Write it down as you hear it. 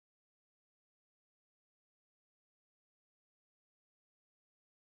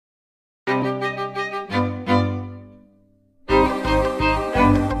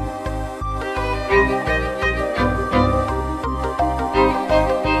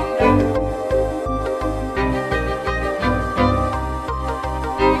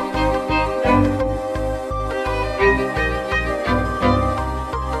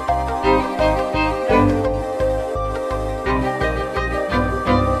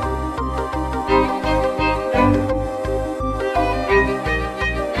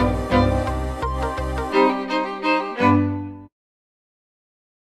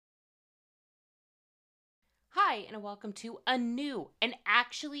and welcome to an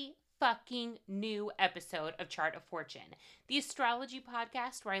actually fucking new episode of Chart of Fortune, the astrology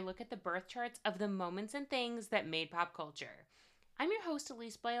podcast where I look at the birth charts of the moments and things that made pop culture. I'm your host,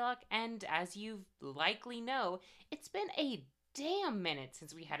 Elise Blaylock, and as you likely know, it's been a damn minute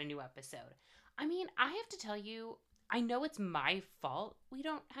since we had a new episode. I mean, I have to tell you, I know it's my fault we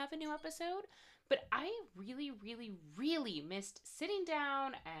don't have a new episode, but I really missed sitting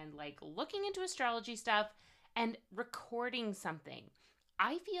down and looking into astrology stuff and recording something.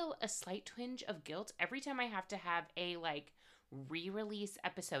 I feel a slight twinge of guilt every time I have to have a re-release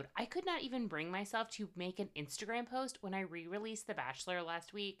episode. I could not even bring myself to make an Instagram post when I re-released The Bachelor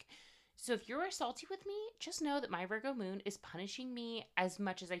last week. So if you're salty with me, just know that my Virgo moon is punishing me as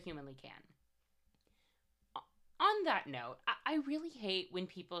much as I humanly can. On that note, I really hate when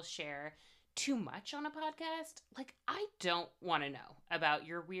people share too much on a podcast. I don't want to know about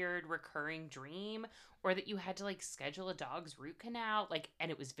your weird recurring dream or that you had to schedule a dog's root canal, and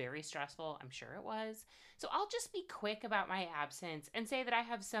it was very stressful. I'm sure it was. So I'll just be quick about my absence and say that I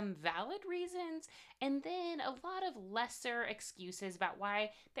have some valid reasons and then a lot of lesser excuses about why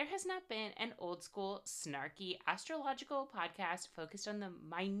there has not been an old school, snarky astrological podcast focused on the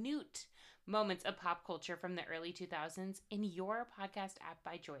minute moments of pop culture from the early 2000s in your podcast app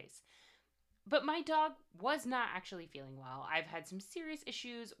by choice. But my dog was not actually feeling well. I've had some serious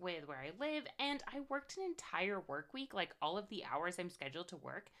issues with where I live, and I worked an entire work week, all of the hours I'm scheduled to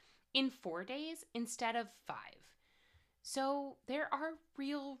work, in 4 days instead of 5. So there are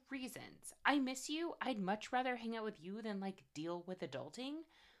real reasons. I miss you. I'd much rather hang out with you than deal with adulting.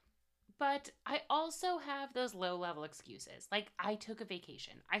 But I also have those low level excuses. I took a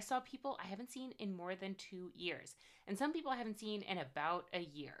vacation. I saw people I haven't seen in more than 2 years, and some people I haven't seen in about a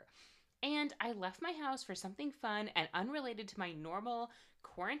year. And I left my house for something fun and unrelated to my normal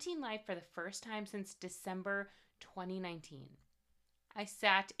quarantine life for the first time since December 2019. I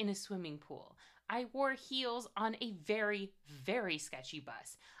sat in a swimming pool. I wore heels on a very sketchy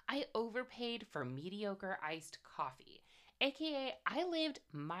bus. I overpaid for mediocre iced coffee. AKA, I lived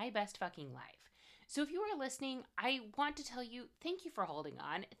my best fucking life. So if you are listening, I want to tell you thank you for holding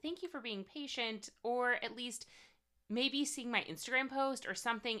on. Thank you for being patient, or at least maybe seeing my Instagram post or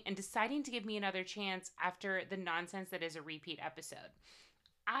something and deciding to give me another chance after the nonsense that is a repeat episode.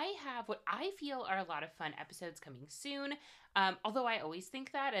 I have what I feel are a lot of fun episodes coming soon, although I always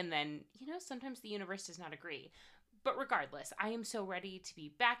think that, and then, sometimes the universe does not agree. But regardless, I am so ready to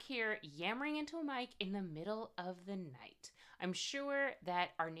be back here yammering into a mic in the middle of the night. I'm sure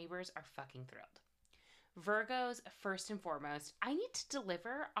that our neighbors are fucking thrilled. Virgos, first and foremost, I need to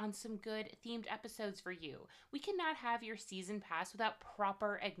deliver on some good themed episodes for you. We cannot have your season pass without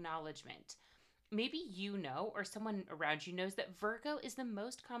proper acknowledgement. Maybe you know, or someone around you knows, that Virgo is the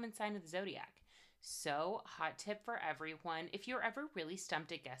most common sign of the zodiac. So, hot tip for everyone, if you're ever really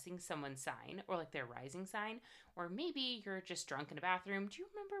stumped at guessing someone's sign, or their rising sign, or maybe you're just drunk in a bathroom, do you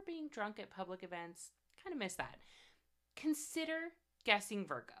remember being drunk at public events? Kind of miss that. Consider guessing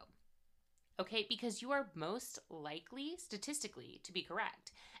Virgo. Okay, because you are most likely, statistically, to be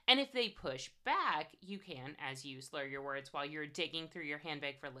correct. And if they push back, you can, as you slur your words while you're digging through your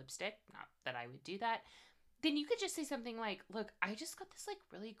handbag for lipstick, not that I would do that, then you could just say something like, look, I just got this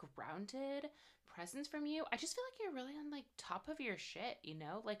really grounded presence from you. I just feel like you're really on top of your shit,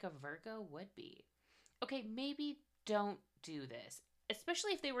 like a Virgo would be. Okay, maybe don't do this,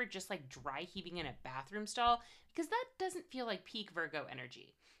 especially if they were just dry heaving in a bathroom stall, because that doesn't feel like peak Virgo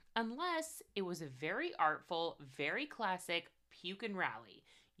energy. Unless it was a very artful, very classic puke and rally.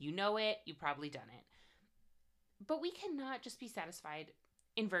 You know it, you've probably done it. But we cannot just be satisfied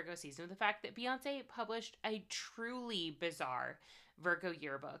in Virgo season with the fact that Beyonce published a truly bizarre Virgo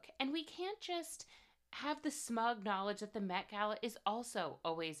yearbook. And we can't just have the smug knowledge that the Met Gala is also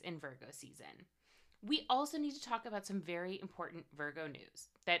always in Virgo season. We also need to talk about some very important Virgo news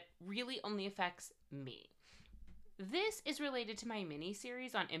that really only affects me. This is related to my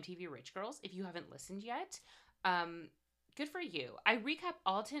mini-series on MTV Rich Girls. If you haven't listened yet, good for you. I recap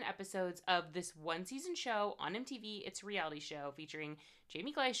all 10 episodes of this one-season show on MTV. It's a reality show featuring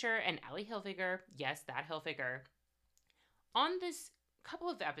Jamie Gleischer and Allie Hilfiger. Yes, that Hilfiger. On this couple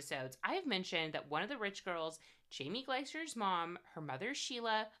of episodes, I have mentioned that one of the Rich Girls, Jamie Gleischer's mom, her mother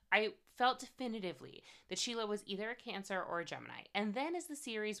Sheila, I felt definitively that Sheila was either a Cancer or a Gemini. And then as the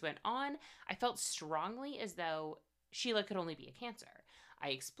series went on, I felt strongly as though Sheila could only be a Cancer. I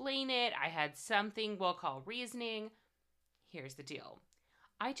explain it. I had something we'll call reasoning. Here's the deal.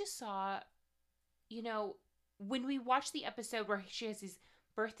 I just saw, when we watched the episode where she has these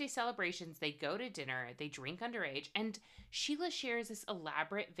birthday celebrations, they go to dinner, they drink underage, and Sheila shares this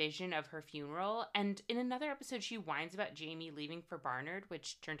elaborate vision of her funeral. And in another episode, she whines about Jamie leaving for Barnard,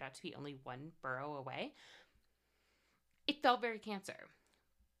 which turned out to be only one borough away. It felt very Cancer.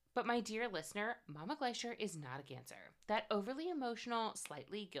 But my dear listener, Mama Glacier is not a Cancer. That overly emotional,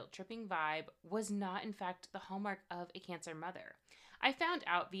 slightly guilt-tripping vibe was not, in fact, the hallmark of a Cancer mother. I found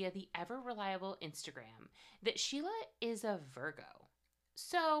out via the ever-reliable Instagram that Sheila is a Virgo.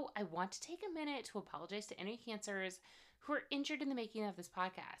 So I want to take a minute to apologize to any Cancers who are injured in the making of this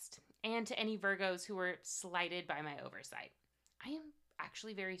podcast, and to any Virgos who were slighted by my oversight. I am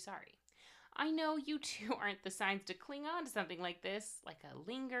actually very sorry. I know you two aren't the signs to cling on to something like this, like a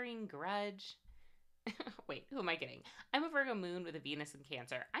lingering grudge. Wait, who am I kidding? I'm a Virgo moon with a Venus in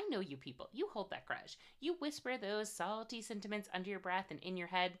Cancer. I know you people. You hold that grudge. You whisper those salty sentiments under your breath and in your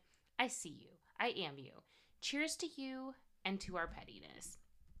head. I see you. I am you. Cheers to you and to our pettiness.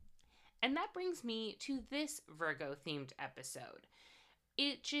 And that brings me to this Virgo-themed episode,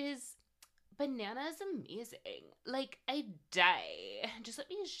 which is bananas amazing. Like, I die. Just let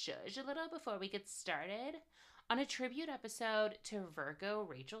me shush a little before we get started on a tribute episode to Virgo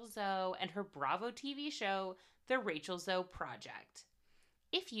Rachel Zoe and her Bravo TV show, The Rachel Zoe Project.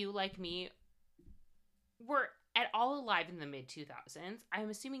 If you, like me, were at all alive in the mid-2000s, I'm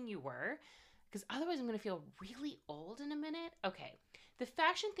assuming you were, because otherwise I'm going to feel really old in a minute. Okay, the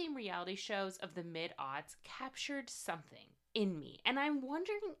fashion-themed reality shows of the mid-aughts captured something in me. And I'm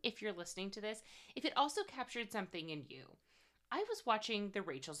wondering, if you're listening to this, if it also captured something in you. I was watching The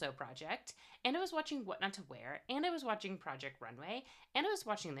Rachel Zoe Project, and I was watching What Not to Wear, and I was watching Project Runway, and I was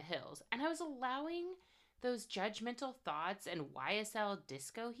watching The Hills, and I was allowing those judgmental thoughts and YSL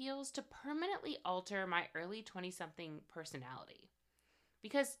disco heels to permanently alter my early 20-something personality.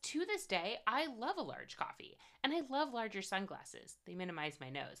 Because to this day, I love a large coffee, and I love larger sunglasses. They minimize my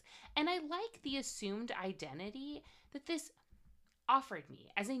nose. And I like the assumed identity that this offered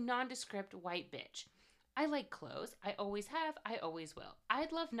me as a nondescript white bitch. I like clothes. I always have. I always will.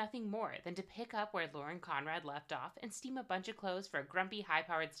 I'd love nothing more than to pick up where Lauren Conrad left off and steam a bunch of clothes for a grumpy,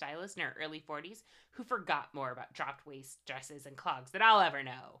 high-powered stylist in her early 40s who forgot more about dropped waist dresses and clogs than I'll ever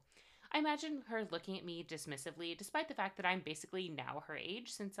know. I imagine her looking at me dismissively, despite the fact that I'm basically now her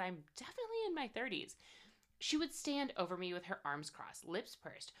age, since I'm definitely in my 30s. She would stand over me with her arms crossed, lips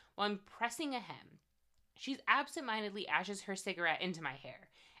pursed, while I'm pressing a hem. She's absentmindedly ashes her cigarette into my hair.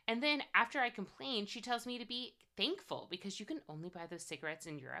 And then, after I complain, she tells me to be thankful because you can only buy those cigarettes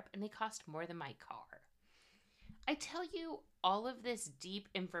in Europe and they cost more than my car. I tell you all of this deep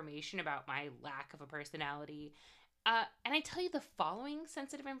information about my lack of a personality, and I tell you the following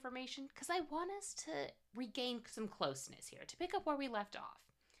sensitive information because I want us to regain some closeness here, to pick up where we left off.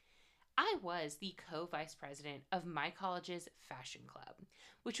 I was the co-vice president of my college's fashion club,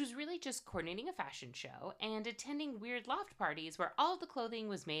 which was really just coordinating a fashion show and attending weird loft parties where all the clothing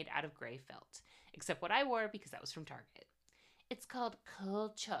was made out of gray felt, except what I wore because that was from Target. It's called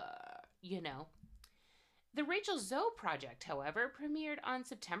culture, you know. The Rachel Zoe Project, however, premiered on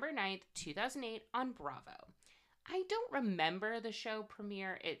September 9th, 2008 on Bravo. I don't remember the show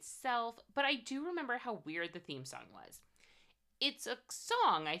premiere itself, but I do remember how weird the theme song was. It's a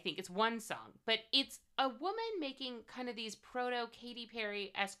song, I think. It's one song, but it's a woman making kind of these proto Katy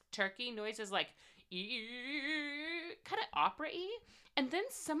Perry-esque turkey noises, like kind of opera-y. And then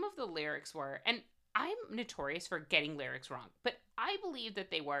some of the lyrics were, and I'm notorious for getting lyrics wrong, but I believe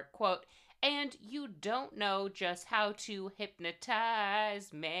that they were, quote, "and you don't know just how to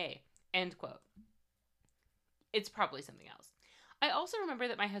hypnotize me," end quote. It's probably something else. I also remember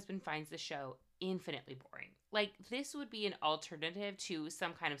that my husband finds the show infinitely boring. Like, this would be an alternative to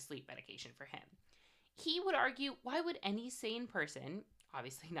some kind of sleep medication for him. He would argue, why would any sane person,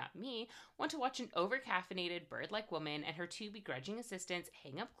 obviously not me, want to watch an over-caffeinated bird-like woman and her two begrudging assistants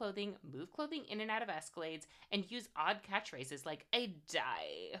hang up clothing, move clothing in and out of Escalades, and use odd catchphrases like, "I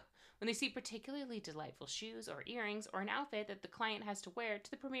die," when they see particularly delightful shoes or earrings or an outfit that the client has to wear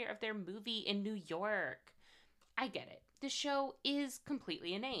to the premiere of their movie in New York. I get it. The show is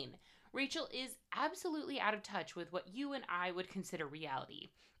completely inane. Rachel is absolutely out of touch with what you and I would consider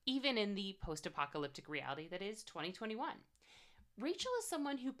reality, even in the post-apocalyptic reality that is 2021. Rachel is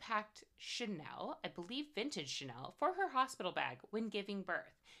someone who packed Chanel, I believe vintage Chanel, for her hospital bag when giving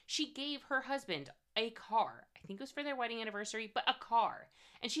birth. She gave her husband a car. I think it was for their wedding anniversary, but a car.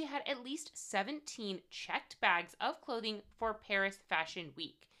 And she had at least 17 checked bags of clothing for Paris Fashion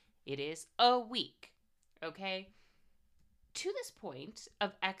Week. It is a week, okay? To this point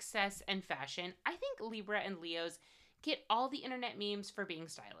of excess and fashion, I think Libra and Leos get all the internet memes for being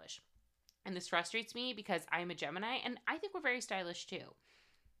stylish. And this frustrates me because I'm a Gemini and I think we're very stylish too.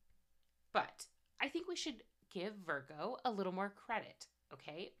 But I think we should give Virgo a little more credit,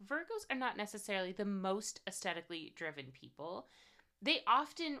 okay? Virgos are not necessarily the most aesthetically driven people. They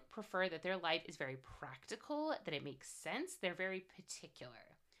often prefer that their life is very practical, that it makes sense. They're very particular.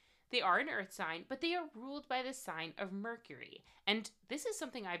 They are an earth sign, but they are ruled by the sign of Mercury. And this is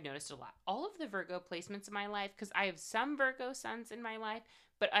something I've noticed a lot. All of the Virgo placements in my life, because I have some Virgo suns in my life,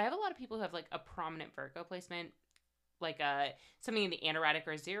 but I have a lot of people who have like a prominent Virgo placement, like something in the anaretic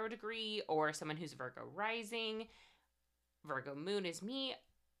or 0 degree, or someone who's Virgo rising. Virgo moon is me.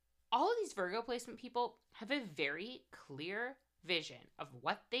 All of these Virgo placement people have a very clear vision of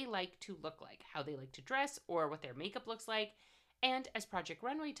what they like to look like, how they like to dress, or what their makeup looks like. And as Project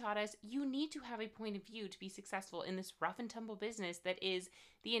Runway taught us, you need to have a point of view to be successful in this rough and tumble business that is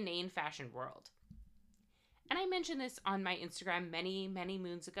the inane fashion world. And I mentioned this on my Instagram many, many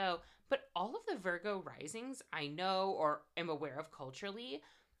moons ago, but all of the Virgo risings I know or am aware of culturally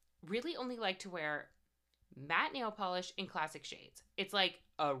really only like to wear matte nail polish in classic shades. It's like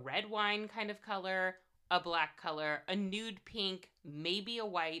a red wine kind of color, a black color, a nude pink, maybe a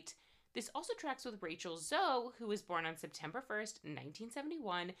white. This also tracks with Rachel Zoe, who was born on September 1st,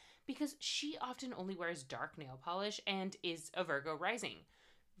 1971, because she often only wears dark nail polish and is a Virgo rising.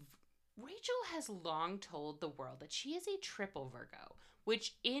 Rachel has long told the world that she is a triple Virgo,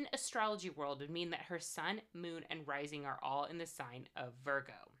 which in astrology world would mean that her sun, moon, and rising are all in the sign of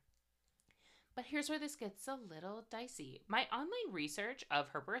Virgo. But here's where this gets a little dicey. My online research of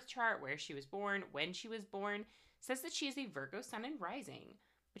her birth chart, where she was born, when she was born, says that she is a Virgo sun and rising,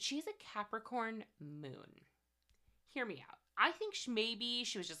 but she is a Capricorn moon. Hear me out. I think maybe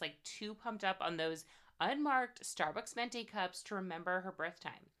she was just like too pumped up on those unmarked Starbucks Venti cups to remember her birth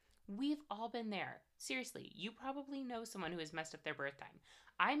time. We've all been there. Seriously, you probably know someone who has messed up their birth time.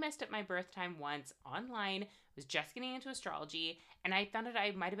 I messed up my birth time once online, was just getting into astrology, and I found out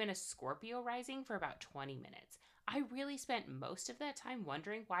I might have been a Scorpio rising for about 20 minutes. I really spent most of that time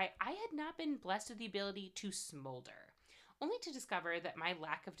wondering why I had not been blessed with the ability to smolder, only to discover that my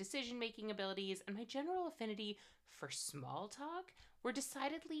lack of decision-making abilities and my general affinity for small talk were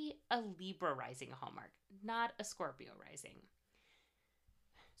decidedly a Libra rising hallmark, not a Scorpio rising.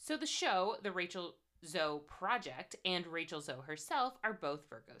 So the show, The Rachel Zoe Project, and Rachel Zoe herself are both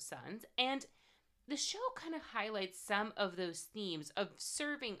Virgo suns, and the show kind of highlights some of those themes of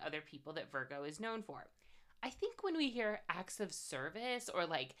serving other people that Virgo is known for. I think when we hear acts of service or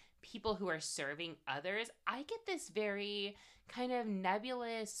like people who are serving others, I get this very kind of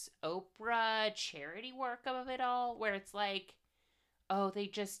nebulous Oprah charity work of it all, where it's like, oh, they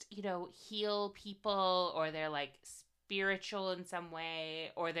just, heal people, or they're like spiritual in some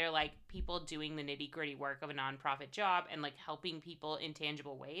way, or they're like people doing the nitty gritty work of a nonprofit job and like helping people in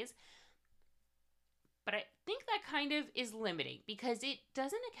tangible ways. But I think that kind of is limiting because it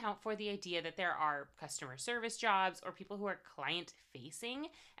doesn't account for the idea that there are customer service jobs or people who are client facing.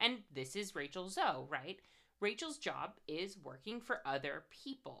 And this is Rachel Zoe, right? Rachel's job is working for other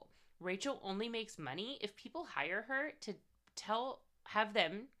people. Rachel only makes money if people hire her to have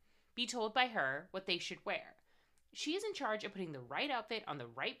them be told by her what they should wear. She is in charge of putting the right outfit on the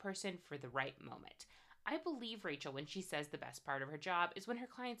right person for the right moment. I believe Rachel when she says the best part of her job is when her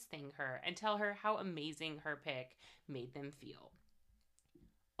clients thank her and tell her how amazing her pick made them feel.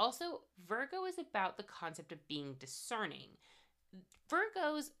 Also, Virgo is about the concept of being discerning.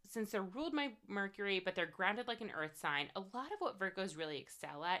 Virgos, since they're ruled by Mercury, but they're grounded like an earth sign, a lot of what Virgos really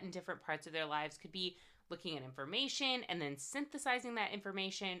excel at in different parts of their lives could be looking at information and then synthesizing that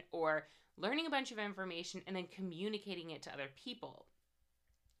information, or learning a bunch of information and then communicating it to other people.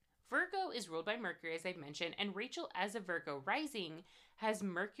 Virgo is ruled by Mercury, as I've mentioned, and Rachel, as a Virgo rising, has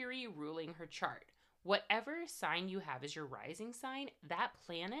Mercury ruling her chart. Whatever sign you have as your rising sign, that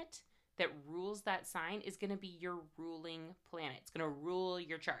planet that rules that sign is going to be your ruling planet. It's going to rule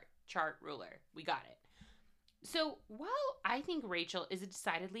your chart ruler. We got it. So while I think Rachel is a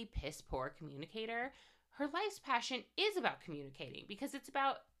decidedly piss poor communicator, her life's passion is about communicating because it's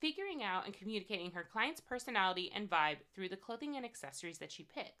about figuring out and communicating her client's personality and vibe through the clothing and accessories that she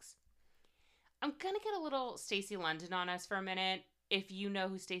picks. I'm going to get a little Stacey London on us for a minute. If you know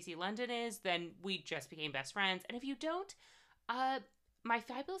who Stacey London is, then we just became best friends. And if you don't, my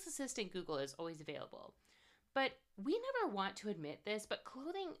fabulous assistant Google is always available. But we never want to admit this, but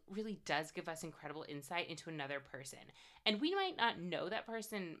clothing really does give us incredible insight into another person. And we might not know that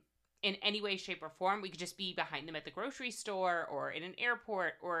person in any way, shape, or form. We could just be behind them at the grocery store or in an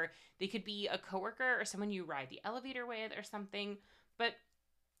airport, or they could be a coworker or someone you ride the elevator with or something. But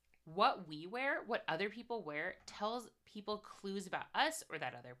What we wear, what other people wear, tells people clues about us or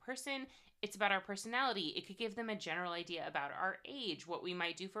that other person. It's about our personality. It could give them a general idea about our age, what we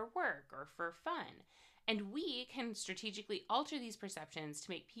might do for work or for fun. And we can strategically alter these perceptions to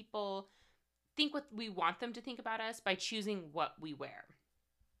make people think what we want them to think about us by choosing what we wear.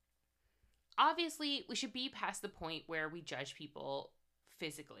 Obviously, we should be past the point where we judge people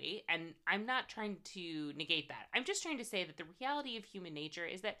physically, and I'm not trying to negate that. I'm just trying to say that the reality of human nature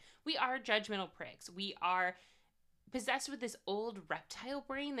is that we are judgmental pricks. We are possessed with this old reptile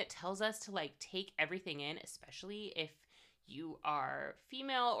brain that tells us to like take everything in, especially if you are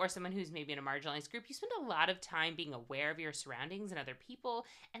female or someone who's maybe in a marginalized group. You spend a lot of time being aware of your surroundings and other people,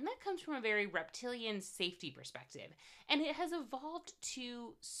 and that comes from a very reptilian safety perspective. And it has evolved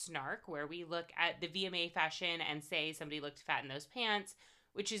to snark, where we look at the VMA fashion and say somebody looked fat in those pants,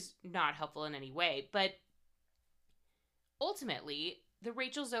 which is not helpful in any way. But ultimately, the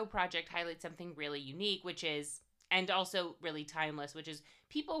Rachel Zoe project highlights something really unique, which is, and also really timeless, which is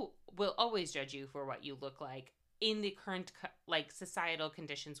people will always judge you for what you look like in the current like societal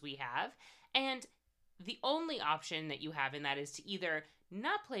conditions we have. And the only option that you have in that is to either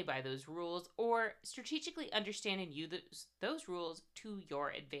not play by those rules or strategically understand and use those rules to your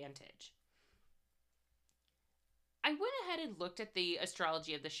advantage. I went ahead and looked at the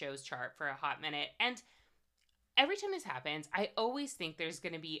astrology of the show's chart for a hot minute, and every time this happens, I always think there's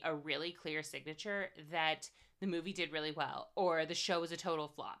going to be a really clear signature that the movie did really well or the show was a total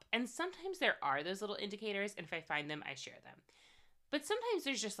flop. And sometimes there are those little indicators, and if I find them, I share them. But sometimes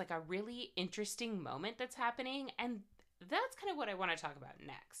there's just like a really interesting moment that's happening, and that's kind of what I want to talk about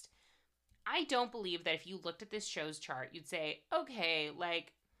next. I don't believe that if you looked at this show's chart, you'd say, okay,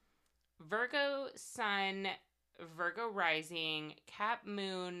 like Virgo sun, Virgo rising, Cap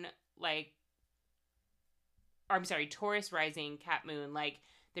moon, like, or I'm sorry, Taurus rising, Cap moon, like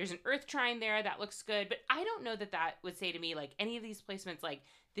there's an earth trine there that looks good. But I don't know that that would say to me, like, any of these placements, like,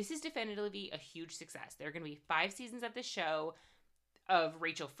 this is definitively a huge success. There are going to be 5 seasons of the show of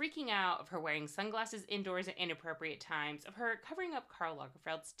Rachel freaking out, of her wearing sunglasses indoors at inappropriate times, of her covering up Karl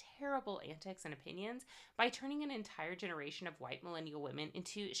Lagerfeld's terrible antics and opinions by turning an entire generation of white millennial women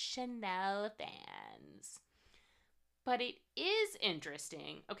into Chanel fans. But it is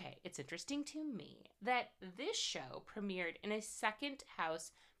interesting, okay, it's interesting to me, that this show premiered in a second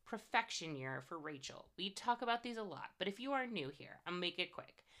house profection year for Rachel. We talk about these a lot, but if you are new here, I'll make it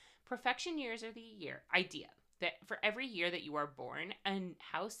quick. Profection years are the idea that for every year that you are born, a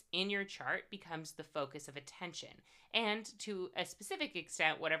house in your chart becomes the focus of attention. And to a specific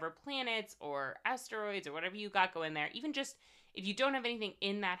extent, whatever planets or asteroids or whatever you got going there, even just if you don't have anything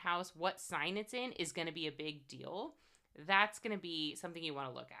in that house, what sign it's in is going to be a big deal. That's going to be something you want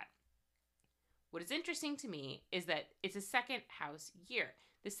to look at. What is interesting to me is that it's a second house year.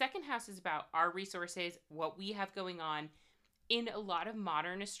 The second house is about our resources, what we have going on. In a lot of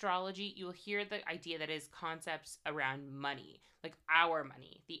modern astrology, you'll hear the idea that is concepts around money, like our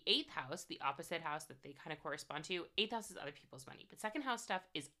money. The 8th house, the opposite house that they kind of correspond to, 8th house is other people's money, but second house stuff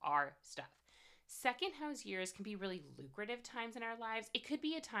is our stuff. Second house years can be really lucrative times in our lives. It could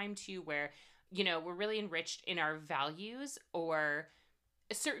be a time too where, you know, we're really enriched in our values or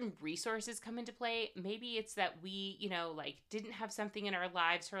certain resources come into play. Maybe it's that we, you know, like didn't have something in our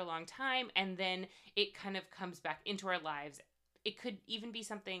lives for a long time and then it kind of comes back into our lives. It could even be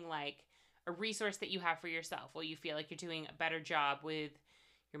something like a resource that you have for yourself while you feel like you're doing a better job with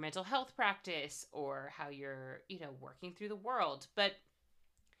your mental health practice or how you're, you know, working through the world. But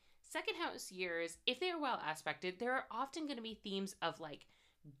second house years, if they are well aspected, there are often going to be themes of like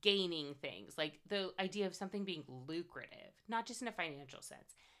gaining things, like the idea of something being lucrative, not just in a financial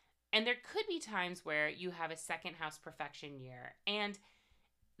sense. And there could be times where you have a second house profection year and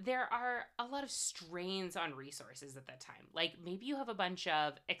there are a lot of strains on resources at that time. Like maybe you have a bunch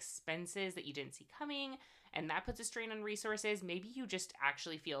of expenses that you didn't see coming and that puts a strain on resources. Maybe you just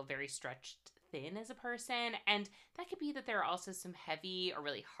actually feel very stretched thin as a person. And that could be that there are also some heavy or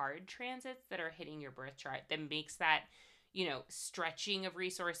really hard transits that are hitting your birth chart that makes that, you know, stretching of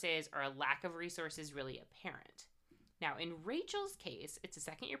resources or a lack of resources really apparent. Now, in Rachel's case, it's a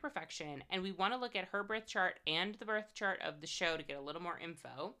second year profection, and we want to look at her birth chart and the birth chart of the show to get a little more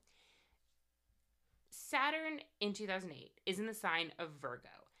info. Saturn in 2008 is in the sign of Virgo,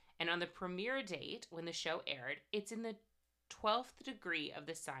 and on the premiere date, when the show aired, it's in the 12th degree of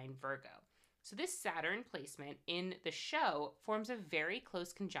the sign Virgo. So this Saturn placement in the show forms a very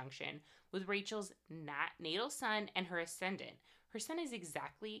close conjunction with Rachel's natal sun and her ascendant. Her sun is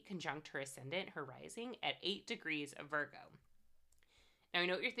exactly conjunct her ascendant, her rising, at 8 degrees of Virgo. Now, I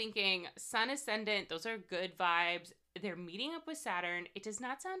know what you're thinking. Sun ascendant, those are good vibes. They're meeting up with Saturn. It does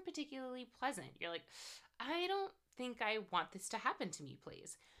not sound particularly pleasant. You're like, I don't think I want this to happen to me,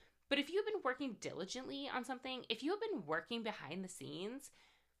 please. But if you've been working diligently on something, if you have been working behind the scenes,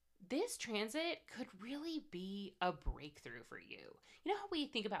 this transit could really be a breakthrough for you. You know how we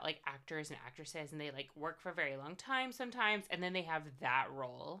think about like actors and actresses and they like work for a very long time sometimes and then they have that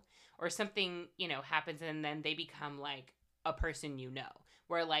role or something, happens and then they become like a person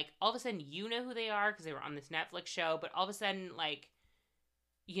where like all of a sudden you know who they are because they were on this Netflix show, but all of a sudden like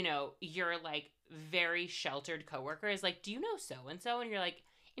you're like very sheltered coworkers like, do you know so and so? And you're like,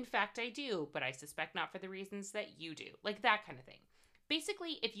 in fact I do, but I suspect not for the reasons that you do. Like that kind of thing.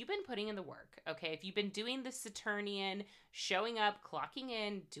 Basically, if you've been putting in the work, okay, if you've been doing the Saturnian, showing up, clocking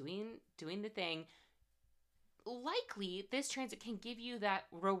in, doing the thing, likely this transit can give you that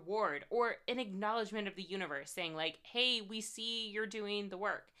reward or an acknowledgement of the universe saying like, hey, we see you're doing the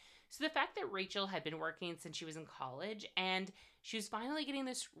work. So the fact that Rachel had been working since she was in college and she was finally getting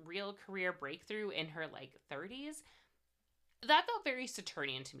this real career breakthrough in her like 30s, that felt very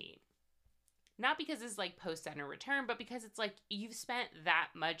Saturnian to me. Not because it's like post Saturn return, but because it's like you've spent that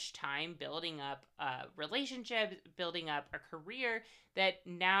much time building up a relationship, building up a career, that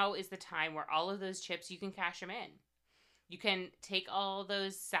now is the time where all of those chips, you can cash them in. You can take all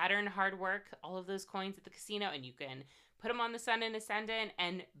those Saturn hard work, all of those coins at the casino, and you can put them on the Sun and Ascendant,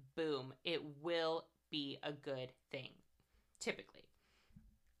 and boom, it will be a good thing, typically.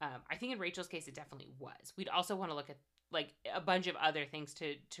 I think in Rachel's case, it definitely was. We'd also want to look at like a bunch of other things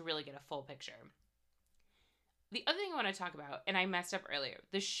to really get a full picture. The other thing I want to talk about, and I messed up earlier,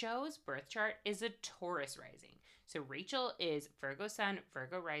 the show's birth chart is a Taurus rising. So Rachel is Virgo Sun,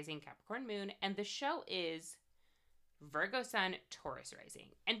 Virgo Rising, Capricorn Moon, and the show is Virgo Sun, Taurus Rising.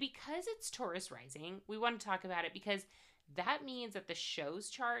 And because it's Taurus Rising, we want to talk about it because that means that the show's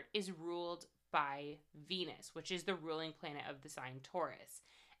chart is ruled by Venus, which is the ruling planet of the sign Taurus.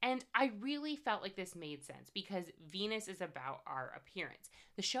 And I really felt like this made sense because Venus is about our appearance.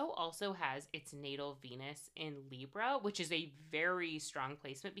 The show also has its natal Venus in Libra, which is a very strong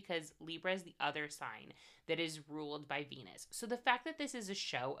placement because Libra is the other sign that is ruled by Venus. So the fact that this is a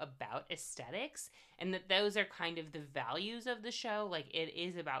show about aesthetics and that those are kind of the values of the show, like it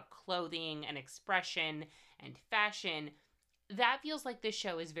is about clothing and expression and fashion, that feels like this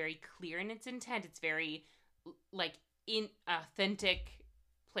show is very clear in its intent. It's very like authentic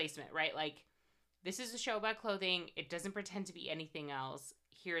placement, right? Like, this is a show about clothing. It doesn't pretend to be anything else.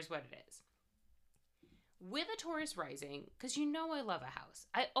 Here's what it is. With a Taurus rising, because I love a house.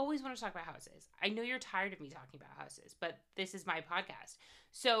 I always want to talk about houses. I know you're tired of me talking about houses, but this is my podcast.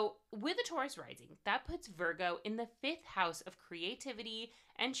 So with a Taurus rising, that puts Virgo in the 5th house of creativity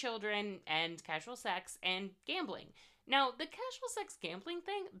and children and casual sex and gambling. Now, the casual sex gambling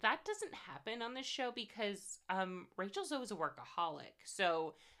thing, that doesn't happen on this show because Rachel's always a workaholic.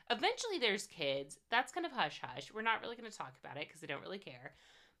 So eventually there's kids. That's kind of hush-hush. We're not really going to talk about it because I don't really care.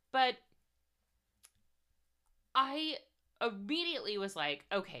 But I immediately was like,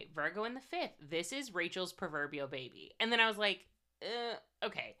 okay, Virgo in the 5th. This is Rachel's proverbial baby. And then I was like,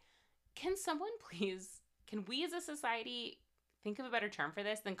 okay, can we as a society think of a better term for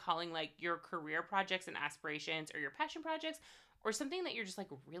this than calling like your career projects and aspirations or your passion projects or something that you're just like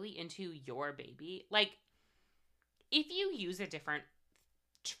really into your baby? Like, if you use a different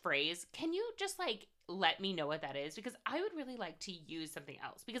phrase, can you just like let me know what that is? Because I would really like to use something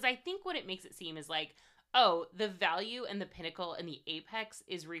else, because I think what it makes it seem is like, oh, the value and the pinnacle and the apex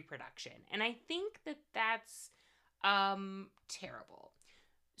is reproduction. And I think that that's terrible.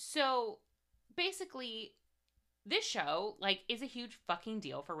 So basically, this show, like, is a huge fucking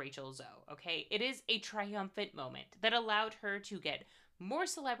deal for Rachel Zoe, okay? It is a triumphant moment that allowed her to get more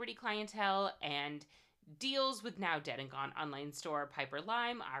celebrity clientele and deals with now dead and gone online store Piper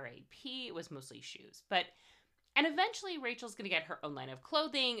Lime, R.A.P. It was mostly shoes. And eventually Rachel's going to get her own line of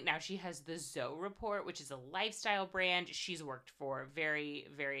clothing. Now she has the Zoe Report, which is a lifestyle brand. She's worked for very,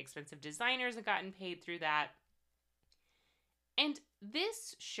 very expensive designers and gotten paid through that. And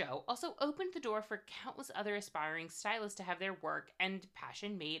this show also opened the door for countless other aspiring stylists to have their work and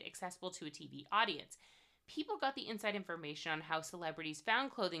passion made accessible to a TV audience. People got the inside information on how celebrities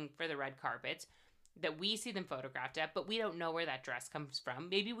found clothing for the red carpets that we see them photographed at, but we don't know where that dress comes from.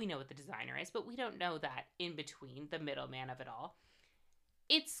 Maybe we know what the designer is, but we don't know that in between, the middleman of it all.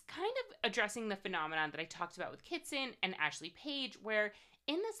 It's kind of addressing the phenomenon that I talked about with Kitson and Ashley Page, where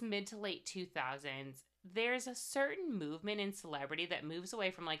in this mid to late 2000s, there's a certain movement in celebrity that moves away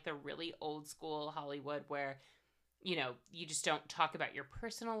from like the really old school Hollywood where, you just don't talk about your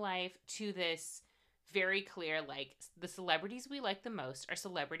personal life, to this very clear, like, the celebrities we like the most are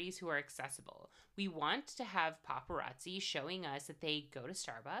celebrities who are accessible. We want to have paparazzi showing us that they go to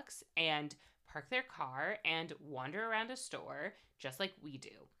Starbucks and park their car and wander around a store just like we do.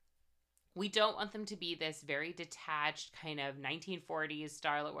 We don't want them to be this very detached kind of 1940s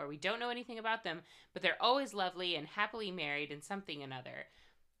starlet where we don't know anything about them, but they're always lovely and happily married in something or another.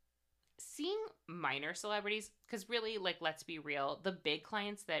 Seeing minor celebrities, because really, like, let's be real, the big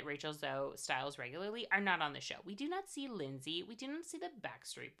clients that Rachel Zoe styles regularly are not on the show. We do not see Lindsay. We do not see the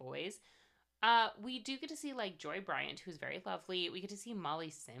Backstreet Boys. We do get to see, like, Joy Bryant, who's very lovely. We get to see Molly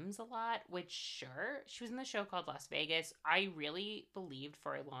Sims a lot, which, sure, she was in the show called Las Vegas. I really believed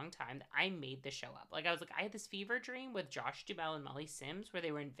for a long time that I made the show up. Like, I was like, I had this fever dream with Josh Duhamel and Molly Sims where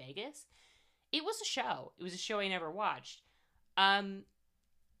they were in Vegas. It was a show. It was a show I never watched.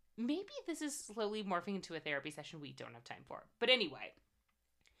 Maybe this is slowly morphing into a therapy session we don't have time for. But anyway,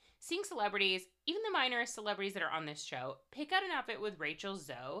 seeing celebrities, even the minor celebrities that are on this show, pick out an outfit with Rachel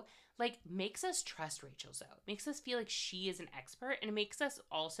Zoe, like, makes us trust Rachel Zoe. Makes us feel like she is an expert, and it makes us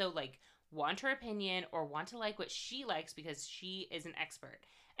also, like, want her opinion or want to like what she likes because she is an expert.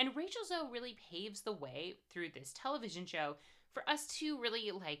 And Rachel Zoe really paves the way through this television show for us to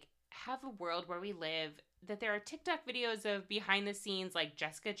really, like, have a world where we live, that there are TikTok videos of behind the scenes, like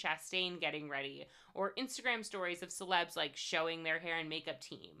Jessica Chastain getting ready, or Instagram stories of celebs, like, showing their hair and makeup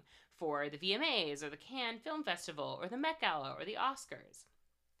team for the VMAs or the Cannes Film Festival or the Met Gala or the Oscars.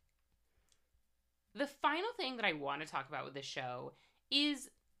 The final thing that I want to talk about with this show is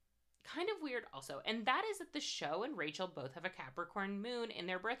kind of weird also, and that is that the show and Rachel both have a Capricorn moon in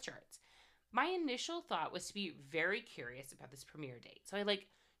their birth charts. My initial thought was to be very curious about this premiere date. So I, like,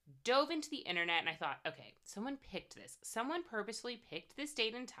 dove into the internet and I thought, okay, someone picked this. Someone purposely picked this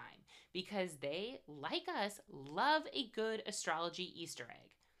date and time because they, like us, love a good astrology Easter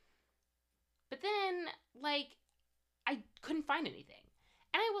egg. But then, like, I couldn't find anything.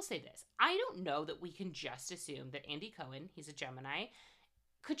 And I will say this, I don't know that we can just assume that Andy Cohen, he's a Gemini,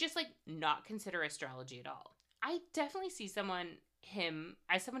 could just, like, not consider astrology at all. I definitely see him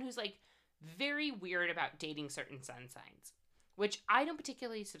as someone who's, like, very weird about dating certain sun signs, which I don't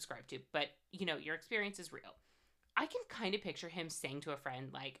particularly subscribe to, but, you know, your experience is real. I can kind of picture him saying to a friend,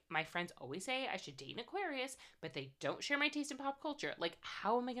 like, my friends always say I should date an Aquarius, but they don't share my taste in pop culture. Like,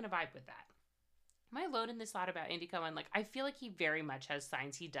 how am I going to vibe with that? Am I alone in this thought about Andy Cohen? Like, I feel like he very much has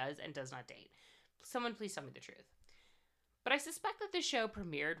signs he does and does not date. Someone please tell me the truth. But I suspect that the show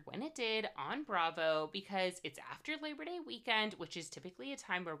premiered when it did on Bravo because it's after Labor Day weekend, which is typically a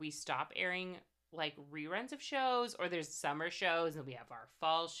time where we stop airing, like, reruns of shows, or there's summer shows and we have our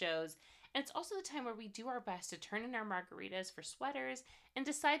fall shows. And it's also the time where we do our best to turn in our margaritas for sweaters and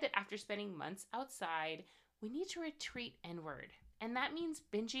decide that after spending months outside, we need to retreat inward. And that means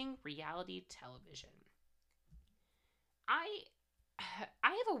binging reality television. I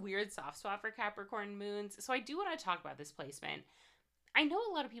have a weird soft spot for Capricorn moons, so I do want to talk about this placement. I know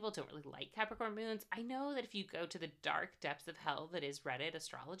a lot of people don't really like Capricorn moons. I know that if you go to the dark depths of hell that is Reddit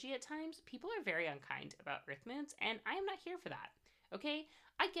astrology at times, people are very unkind about Earth moons, and I am not here for that. Okay?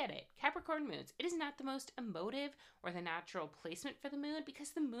 I get it. Capricorn moons, it is not the most emotive or the natural placement for the moon because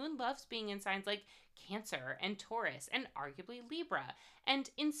the moon loves being in signs like Cancer and Taurus and arguably Libra. And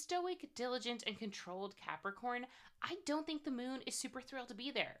in stoic, diligent, and controlled Capricorn, I don't think the moon is super thrilled to be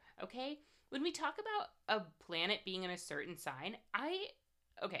there, okay? When we talk about a planet being in a certain sign,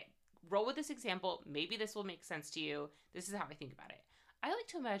 okay, roll with this example. Maybe this will make sense to you. This is how I think about it. I like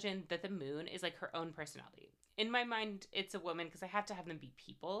to imagine that the moon is like her own personality. In my mind, it's a woman because I have to have them be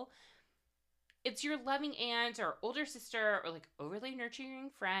people. It's your loving aunt or older sister or, like, overly nurturing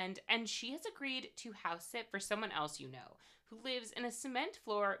friend, and she has agreed to house sit for someone else you know who lives in a cement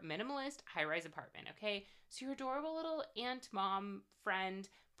floor, minimalist, high-rise apartment, okay? So your adorable little aunt, mom, friend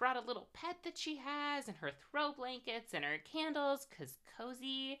brought a little pet that she has and her throw blankets and her candles because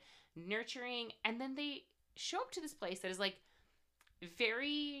cozy, nurturing, and then they show up to this place that is, like,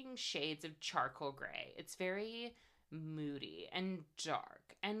 varying shades of charcoal gray. It's very moody and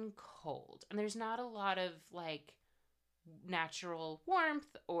dark and cold. And there's not a lot of, like, natural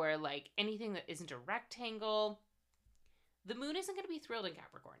warmth or, like, anything that isn't a rectangle. The moon isn't going to be thrilled in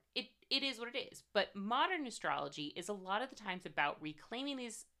Capricorn. It is what it is. But modern astrology is a lot of the times about reclaiming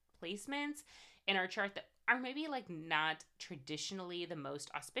these placements in our chart that are maybe, like, not traditionally the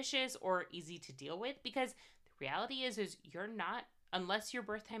most auspicious or easy to deal with, because the reality is you're not, unless your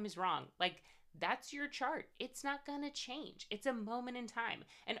birth time is wrong, like, that's your chart. It's not going to change. It's a moment in time.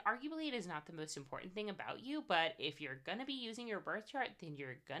 And arguably it is not the most important thing about you, but if you're going to be using your birth chart, then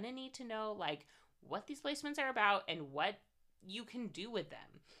you're going to need to know, like, what these placements are about and what you can do with them.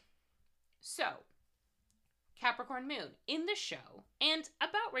 So, Capricorn moon. In the show, and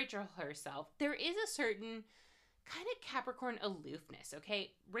about Rachel herself, there is a certain kind of Capricorn aloofness,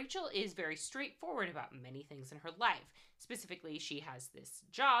 okay? Rachel is very straightforward about many things in her life. Specifically, she has this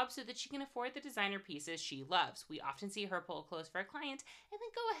job so that she can afford the designer pieces she loves. We often see her pull clothes for a client and then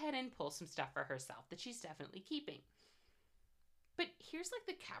go ahead and pull some stuff for herself that she's definitely keeping. But here's like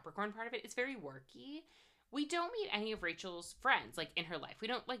the Capricorn part of it. It's very worky. We don't meet any of Rachel's friends like in her life. We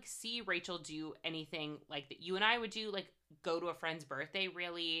don't like see Rachel do anything like that you and I would do, like go to a friend's birthday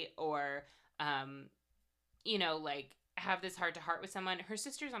really, or like have this heart to heart with someone. Her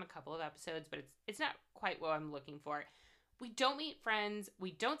sister's on a couple of episodes, but it's not quite what I'm looking for. We don't meet friends.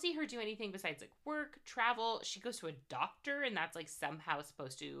 We don't see her do anything besides like work, travel. She goes to a doctor, and that's like somehow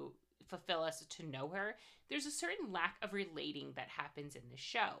supposed to fulfill us to know her. There's a certain lack of relating that happens in the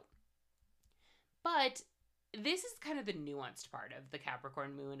show. But this is kind of the nuanced part of the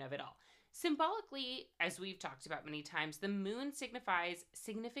Capricorn moon of it all. Symbolically, as we've talked about many times, the moon signifies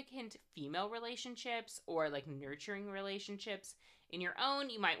significant female relationships or like nurturing relationships. In your own,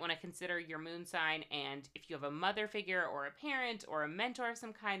 you might want to consider your moon sign, and if you have a mother figure or a parent or a mentor of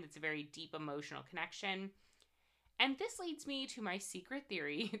some kind, that's a very deep emotional connection. And this leads me to my secret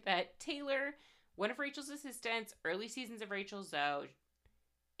theory that Taylor, one of Rachel's assistants, early seasons of Rachel Zoe,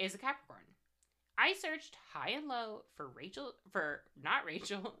 is a Capricorn. I searched high and low for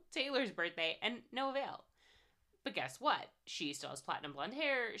Taylor's birthday, and no avail. But guess what? She still has platinum blonde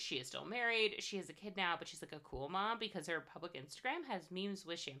hair. She is still married. She has a kid now, but she's like a cool mom because her public Instagram has memes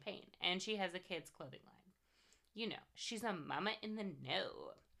with champagne, and she has a kid's clothing line. You know, she's a mama in the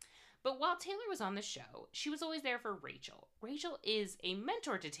know. But while Taylor was on the show, she was always there for Rachel. Rachel is a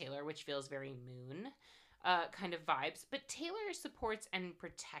mentor to Taylor, which feels very moon kind of vibes. But Taylor supports and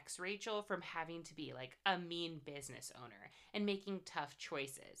protects Rachel from having to be like a mean business owner and making tough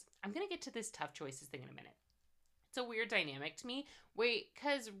choices. I'm going to get to this tough choices thing in a minute. It's a weird dynamic to me.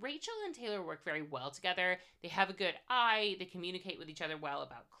 Because Rachel and Taylor work very well together. They have a good eye. They communicate with each other well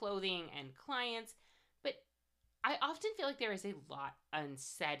about clothing and clients. But I often feel like there is a lot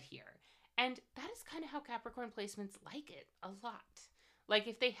unsaid here. And that is kind of how Capricorn placements like it a lot. Like,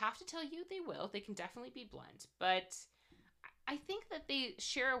 if they have to tell you, they will. They can definitely be blunt. But I think that they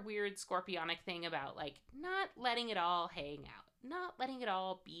share a weird scorpionic thing about, like, not letting it all hang out. Not letting it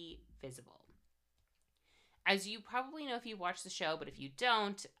all be visible. As you probably know if you watch the show, but if you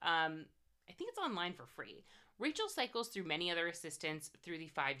don't, I think it's online for free. Rachel cycles through many other assistants through the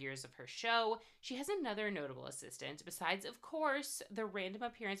 5 years of her show. She has another notable assistant, besides, of course, the random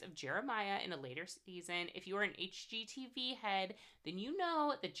appearance of Jeremiah in a later season. If you are an HGTV head, then you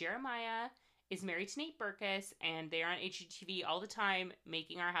know that Jeremiah is married to Nate Berkus, and they are on HGTV all the time,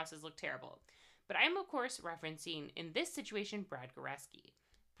 making our houses look terrible. But I am, of course, referencing, in this situation, Brad Goreski.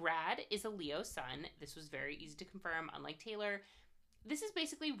 Brad is a Leo sun. This was very easy to confirm, unlike Taylor. This is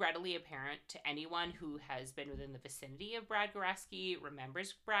basically readily apparent to anyone who has been within the vicinity of Brad Goreski,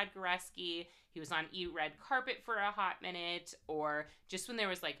 remembers Brad Goreski. He was on Eat Red Carpet for a hot minute, or just when there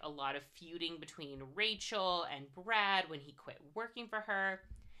was like a lot of feuding between Rachel and Brad when he quit working for her.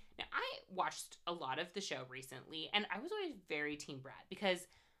 Now, I watched a lot of the show recently, and I was always very team Brad because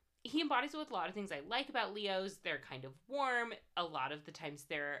he embodies with a lot of things I like about Leos. They're kind of warm. A lot of the times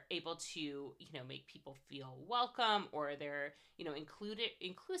they're able to, make people feel welcome, or they're,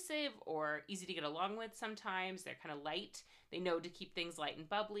 inclusive or easy to get along with sometimes. They're kind of light. They know to keep things light and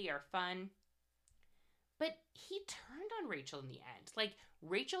bubbly or fun. But he turned on Rachel in the end. Like,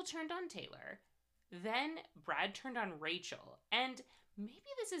 Rachel turned on Taylor. Then Brad turned on Rachel. And maybe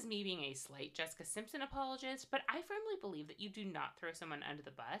this is me being a slight Jessica Simpson apologist, but I firmly believe that you do not throw someone under the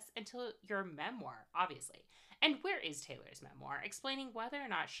bus until your memoir, obviously. And where is Taylor's memoir, explaining whether or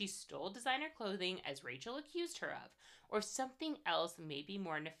not she stole designer clothing as Rachel accused her of, or if something else maybe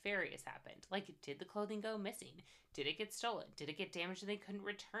more nefarious happened? Like, did the clothing go missing? Did it get stolen? Did it get damaged and they couldn't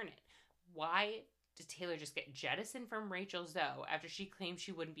return it? Why did Taylor just get jettisoned from Rachel Zoe after she claimed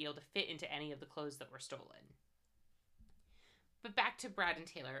she wouldn't be able to fit into any of the clothes that were stolen? But back to Brad and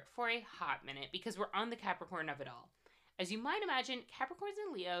Taylor for a hot minute, because we're on the Capricorn of it all. As you might imagine, Capricorns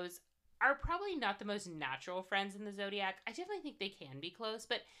and Leos are probably not the most natural friends in the zodiac. I definitely think they can be close,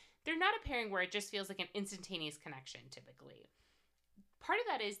 but they're not a pairing where it just feels like an instantaneous connection, typically. Part of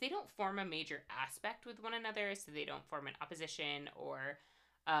that is they don't form a major aspect with one another, so they don't form an opposition or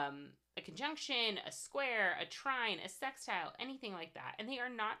a conjunction, a square, a trine, a sextile, anything like that. And they are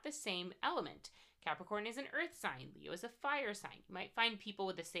not the same element. Capricorn is an earth sign. Leo is a fire sign. You might find people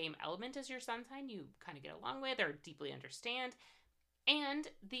with the same element as your sun sign you kind of get along with or deeply understand. And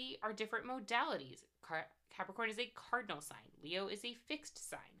they are different modalities. Capricorn is a cardinal sign. Leo is a fixed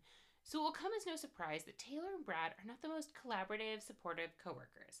sign. So it will come as no surprise that Taylor and Brad are not the most collaborative, supportive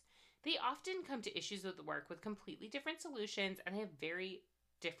coworkers. They often come to issues with work with completely different solutions, and they have very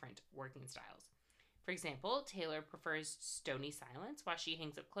different working styles. For example, Taylor prefers stony silence while she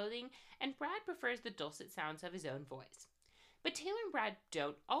hangs up clothing, and Brad prefers the dulcet sounds of his own voice. But Taylor and Brad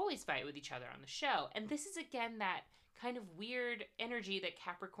don't always fight with each other on the show, and this is again that kind of weird energy that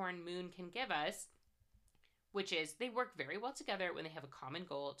Capricorn Moon can give us, which is they work very well together when they have a common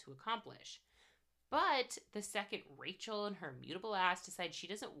goal to accomplish. But the second Rachel and her mutable ass decides she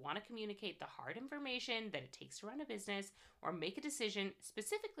doesn't want to communicate the hard information that it takes to run a business or make a decision,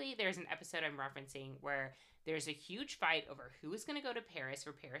 specifically, there's an episode I'm referencing where there's a huge fight over who is going to go to Paris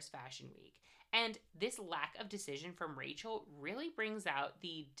for Paris Fashion Week. And this lack of decision from Rachel really brings out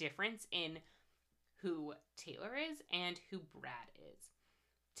the difference in who Taylor is and who Brad is.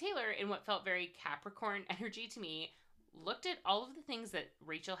 Taylor, in what felt very Capricorn energy to me, looked at all of the things that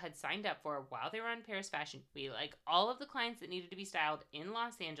Rachel had signed up for while they were on Paris Fashion Week, like all of the clients that needed to be styled in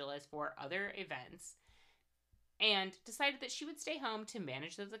Los Angeles for other events, and decided that she would stay home to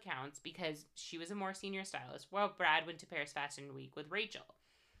manage those accounts because she was a more senior stylist while Brad went to Paris Fashion Week with Rachel.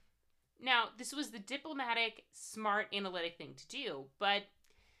 Now, this was the diplomatic, smart, analytic thing to do, but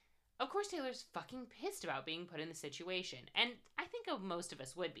of course Taylor's fucking pissed about being put in the situation, and I think most of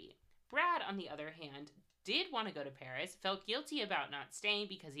us would be. Brad, on the other hand, did want to go to Paris, felt guilty about not staying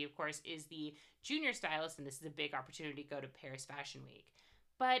because he, of course, is the junior stylist and this is a big opportunity to go to Paris Fashion Week.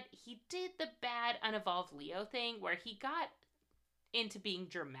 But he did the bad, unevolved Leo thing where he got into being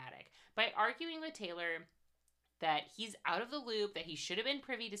dramatic by arguing with Taylor that he's out of the loop, that he should have been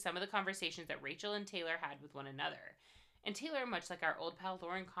privy to some of the conversations that Rachel and Taylor had with one another. And Taylor, much like our old pal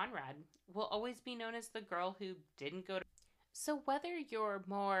Lauren Conrad, will always be known as the girl who didn't go to. So whether you're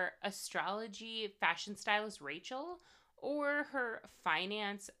more astrology fashion stylist Rachel or her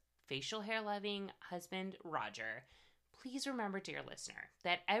finance facial hair loving husband Roger, please remember, dear listener,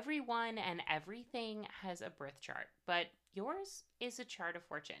 that everyone and everything has a birth chart, but yours is a chart of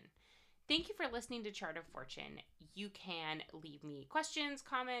fortune. Thank you for listening to Chart of Fortune. You can leave me questions,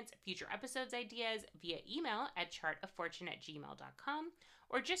 comments, future episodes ideas via email at chartoffortune@gmail.com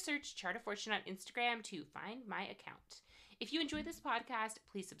or just search Chart of Fortune on Instagram to find my account. If you enjoyed this podcast,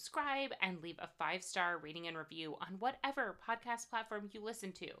 please subscribe and leave a 5-star rating and review on whatever podcast platform you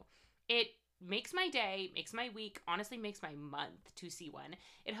listen to. It makes my day, makes my week, honestly makes my month to see one.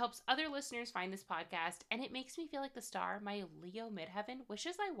 It helps other listeners find this podcast, and it makes me feel like the star my Leo midheaven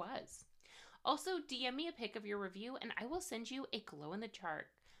wishes I was. Also, DM me a pic of your review and I will send you a glow in the chart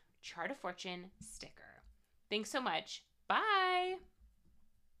Chart of Fortune sticker. Thanks so much. Bye!